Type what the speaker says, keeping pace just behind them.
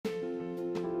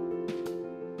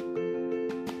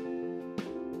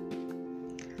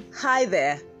Hi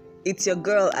there, it's your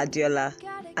girl Adiola,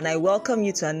 and I welcome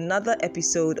you to another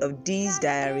episode of Dee's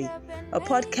Diary, a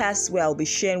podcast where I'll be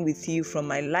sharing with you from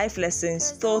my life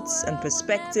lessons, thoughts, and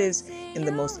perspectives in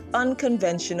the most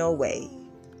unconventional way.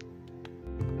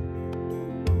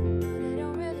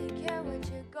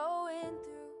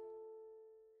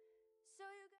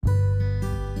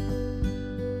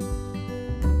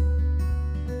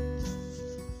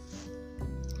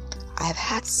 I've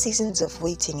had seasons of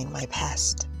waiting in my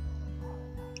past.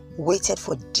 Waited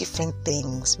for different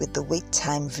things with the wait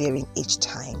time varying each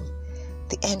time.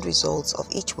 The end results of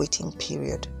each waiting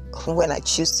period, when I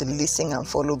choose to listen and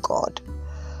follow God,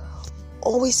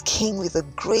 always came with a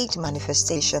great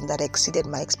manifestation that exceeded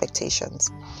my expectations,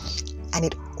 and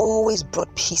it always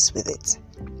brought peace with it.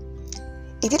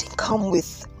 It didn't come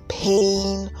with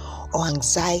pain or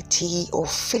anxiety or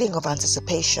feeling of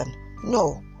anticipation.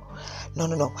 No.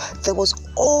 There was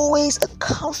always a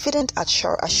confident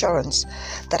assurance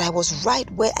that I was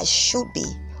right where I should be,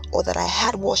 or that I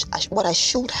had what I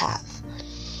should have.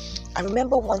 I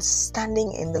remember once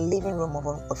standing in the living room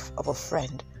of a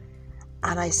friend,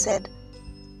 and I said,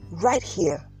 right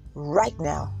here, right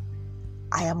now,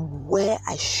 I am where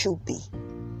I should be.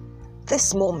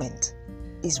 This moment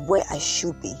is where I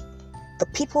should be. The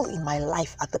people in my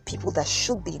life are the people that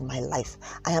should be in my life.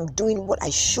 I am doing what I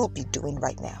should be doing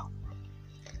right now.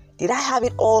 Did I have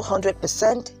it all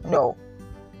 100%? No,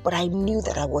 but I knew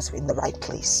that I was in the right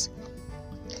place.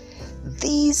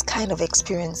 These kind of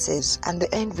experiences and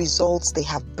the end results they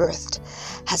have birthed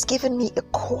has given me a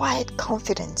quiet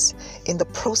confidence in the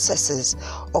processes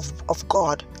of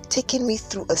God taking me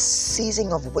through a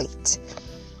season of wait.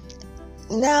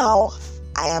 Now,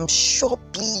 I am sure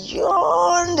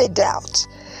beyond a doubt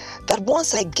that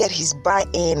once I get His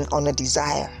buy-in on a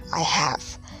desire I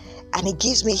have, and He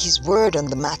gives me His word on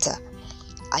the matter,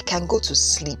 I can go to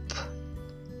sleep.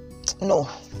 No,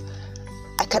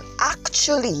 I can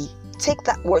actually take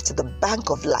that word to the bank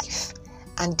of life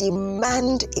and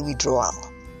demand a withdrawal.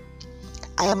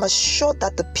 I am assured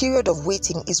that the period of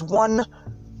waiting is one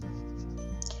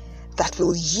that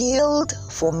will yield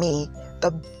for me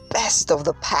the best of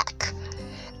the pack.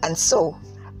 And so,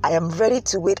 I am ready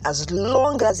to wait as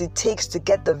long as it takes to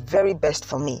get the very best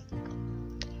for me.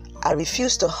 I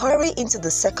refuse to hurry into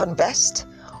the second best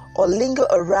or linger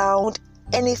around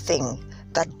anything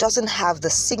that doesn't have the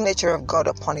signature of God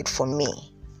upon it for me.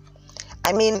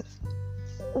 I mean,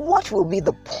 what will be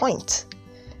the point?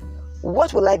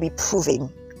 What will I be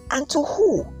proving? And to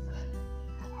who?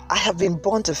 I have been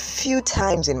burnt a few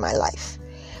times in my life,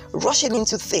 rushing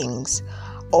into things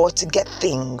or to get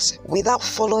things without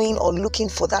following or looking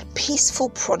for that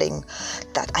peaceful prodding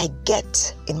that I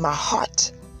get in my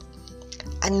heart.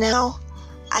 And now,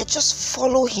 I just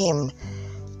follow Him,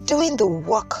 doing the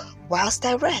work whilst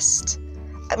I rest.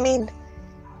 I mean,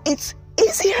 it's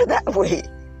easier that way.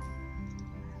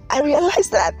 I realize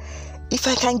that if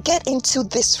I can get into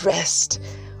this rest,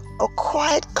 a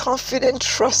quiet, confident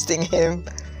trust in Him,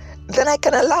 then I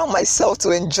can allow myself to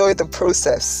enjoy the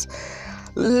process,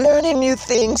 learning new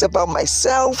things about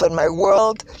myself and my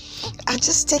world, and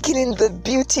just taking in the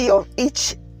beauty of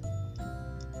each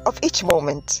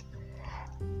moment.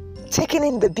 Taking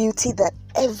in the beauty that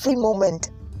every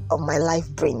moment of my life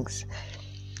brings.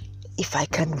 If I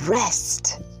can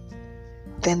rest,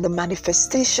 then the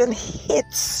manifestation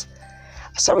hits.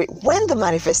 When the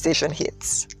manifestation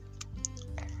hits,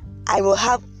 I will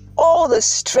have all the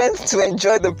strength to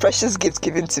enjoy the precious gifts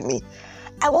given to me.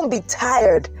 I won't be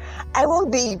tired. I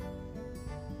won't be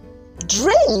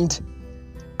drained.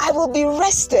 I will be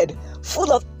rested,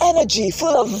 full of energy,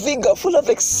 full of vigor, full of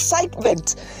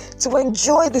excitement to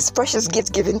enjoy this precious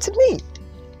gift given to me.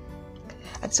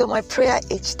 And so my prayer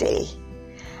each day,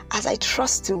 as I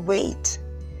trust to wait,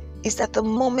 is that the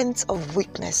moments of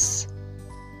weakness,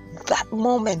 that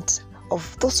moment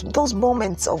of those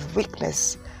moments of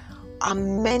weakness are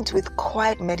meant with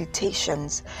quiet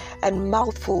meditations and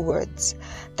mouthful words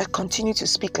that continue to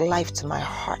speak life to my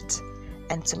heart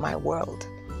and to my world.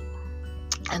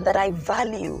 And that I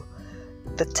value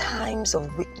the times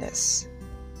of weakness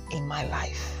in my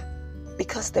life,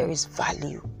 because there is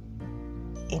value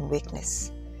in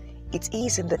weakness. It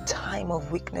is in the time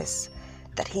of weakness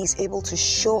that He is able to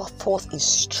show forth His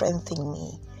strength in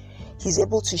me. He's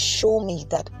able to show me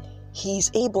that He is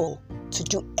able to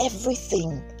do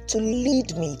everything, to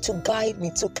lead me, to guide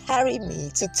me, to carry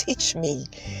me, to teach me.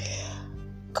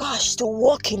 To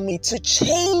walk in me, to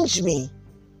change me.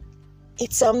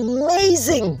 It's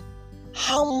amazing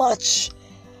how much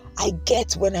I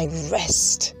get when I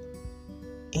rest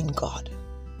in God.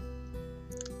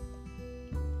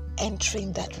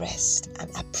 Entering that rest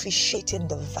and appreciating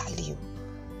the value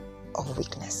or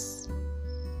weakness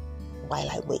while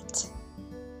I wait.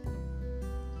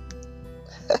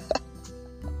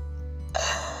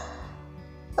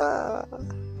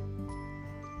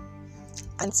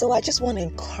 And so I just want to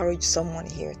encourage someone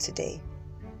here today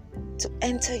to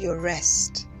enter your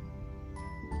rest.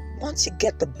 Once you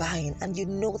get the buy-in and you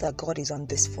know that God is on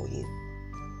this for you,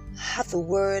 have the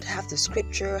word, have the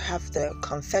scripture, have the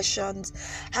confessions,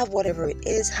 have whatever it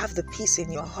is, have the peace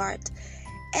in your heart.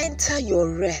 Enter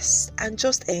your rest and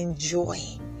just enjoy.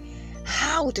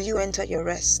 How do you enter your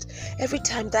rest? Every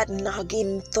time that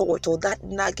nagging thought or that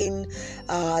nagging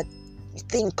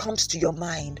thing comes to your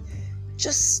mind,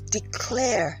 just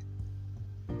declare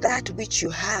that which you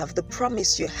have, the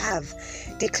promise you have.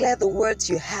 Declare the words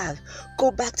you have.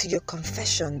 Go back to your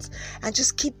confessions and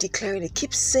just keep declaring it.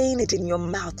 Keep saying it in your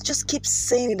mouth. Just keep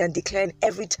saying it and declaring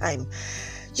every time.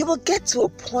 You will get to a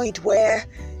point where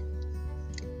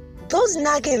those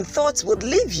nagging thoughts would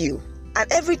leave you.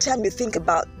 And every time you think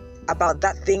about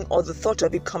that thing or the thought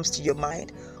of it comes to your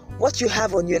mind, what you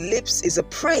have on your lips is a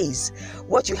praise.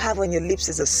 What you have on your lips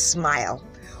is a smile.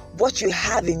 What you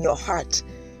have in your heart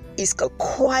is a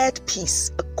quiet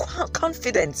peace, a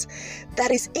confidence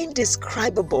that is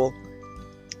indescribable.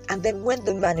 And then when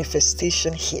the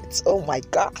manifestation hits, oh my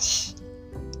gosh,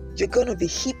 you're going to be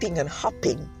heaping and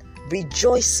hopping,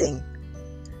 rejoicing,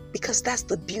 because that's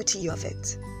the beauty of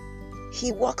it.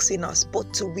 He walks in us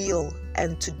both to will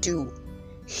and to do.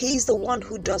 He's the one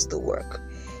who does the work.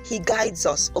 He guides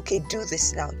us. Okay, do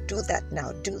this now, do that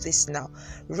now, do this now,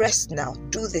 rest now,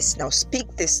 do this now,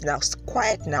 speak this now,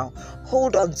 quiet now,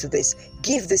 hold on to this,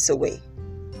 give this away.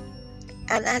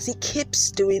 And as he keeps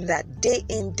doing that day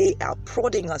in, day out,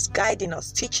 prodding us, guiding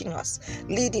us, teaching us,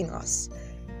 leading us,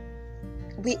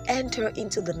 we enter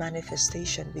into the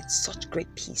manifestation with such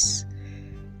great peace.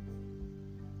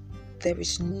 There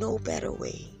is no better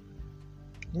way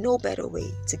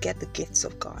to get the gifts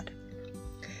of God.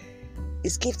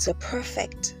 His gifts are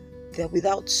perfect. They're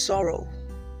without sorrow.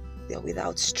 They're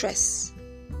without stress.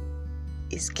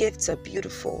 His gifts are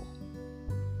beautiful.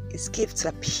 His gifts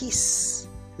are peace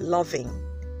loving,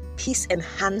 peace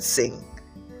enhancing.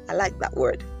 I like that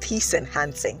word, peace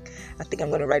enhancing. I think I'm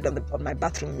going to write on my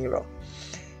bathroom mirror.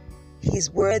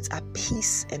 His words are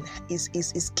peace, and his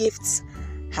gifts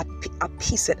are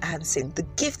peace enhancing. The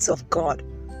gifts of God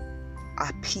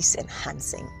are peace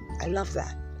enhancing. I love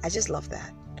that. I just love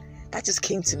that. That just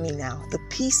came to me now. The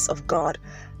peace of God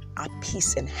are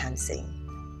peace enhancing.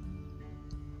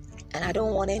 And I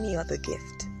don't want any other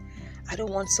gift. I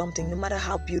don't want something, no matter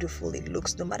how beautiful it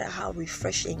looks, no matter how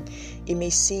refreshing it may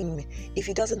seem, if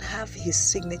it doesn't have his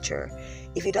signature,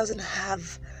 if it doesn't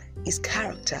have his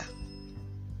character,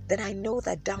 then I know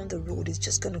that down the road it's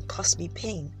just going to cost me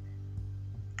pain.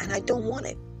 And I don't want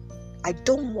it. I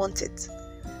don't want it.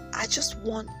 I just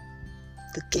want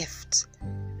the gift.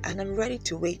 And I'm ready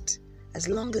to wait as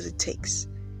long as it takes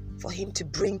for him to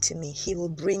bring to me. He will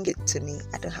bring it to me.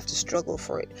 I don't have to struggle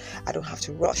for it. I don't have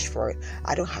to rush for it.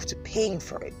 I don't have to pain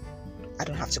for it. I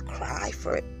don't have to cry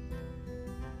for it.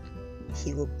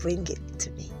 He will bring it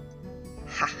to me.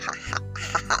 Ha ha ha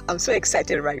ha ha. I'm so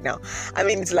excited right now. I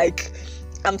mean, it's like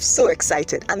I'm so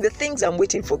excited, and the things I'm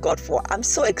waiting for God for, I'm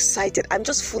so excited. I'm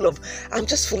just full of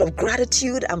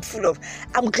gratitude. I'm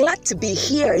glad to be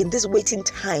here in this waiting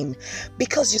time,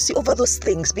 because you see, over those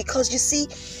things, because you see,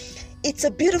 it's a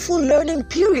beautiful learning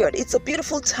period. It's a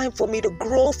beautiful time for me to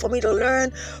grow, for me to learn,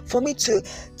 for me to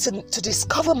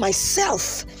discover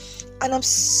myself, and I'm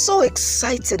so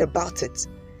excited about it.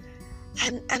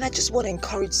 And I just want to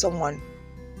encourage someone.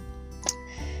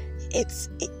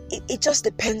 It just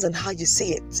depends on how you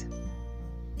see it.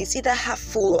 It's either half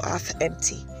full or half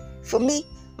empty. For me,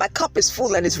 my cup is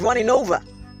full and it's running over,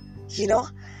 you know,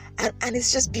 and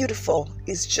it's just beautiful.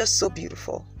 It's just so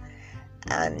beautiful.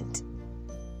 And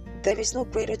there is no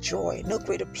greater joy, no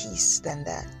greater peace than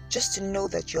that. Just to know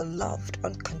that you're loved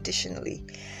unconditionally,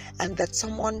 and that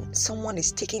someone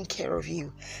is taking care of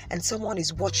you, and someone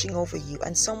is watching over you,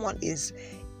 and someone's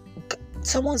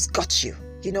got you.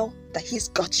 You know, that he's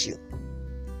got you.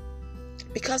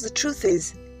 Because the truth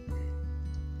is,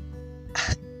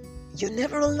 you're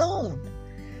never alone.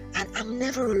 And I'm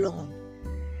never alone.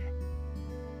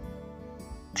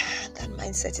 That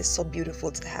mindset is so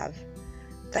beautiful to have.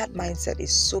 That mindset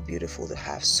is so beautiful to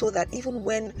have. So that even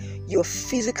when you're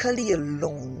physically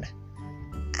alone,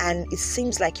 and it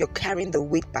seems like you're carrying the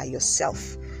weight by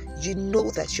yourself, you know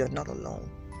that you're not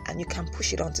alone. And you can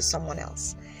push it onto someone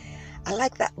else. I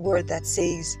like that word that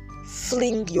says,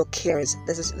 fling your cares.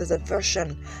 There's a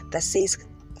version that says,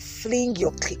 fling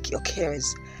your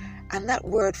cares. And that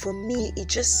word for me,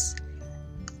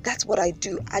 that's what I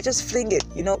do. I just fling it.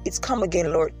 You know, it's come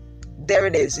again, Lord. there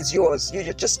it is. It's yours.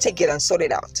 You just take it and sort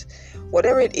it out.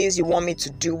 Whatever it is you want me to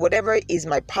do, whatever is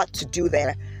my part to do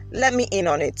there, let me in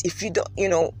on it. If you don't,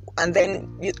 and then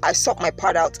I sort my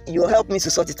part out, you'll help me to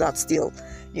sort it out still,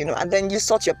 and then you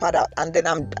sort your part out, and then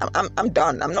I'm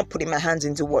done. I'm not putting my hands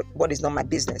into what is not my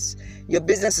business. Your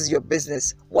business is your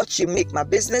business. What you make my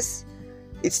business,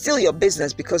 it's still your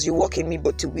business, because you work in me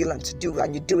both to will and to do,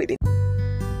 and you do it.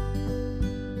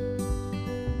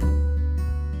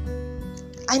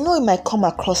 I know it might come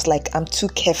across like I'm too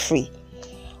carefree,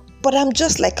 but I'm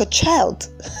just like a child.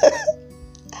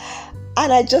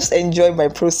 And I just enjoy my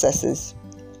processes.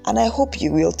 And I hope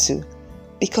you will too.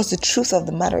 Because the truth of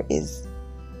the matter is,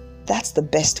 that's the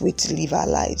best way to live our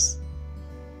lives.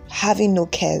 Having no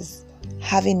cares,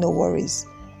 having no worries,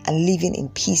 and living in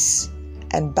peace,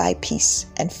 and by peace,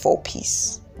 and for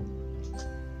peace.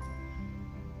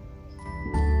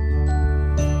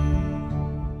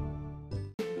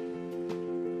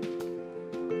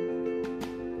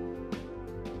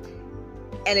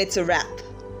 And it's a wrap.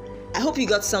 I hope you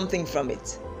got something from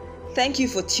it. Thank you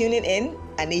for tuning in,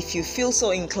 and if you feel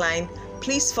so inclined,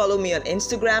 please follow me on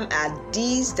Instagram at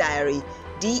Dee's Diary,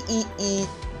 DEEDIARRY.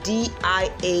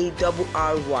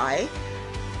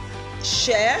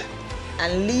 Share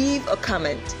and leave a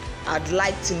comment. I'd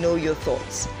like to know your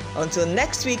thoughts. Until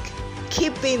next week,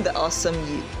 keep being the awesome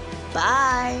you.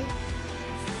 Bye.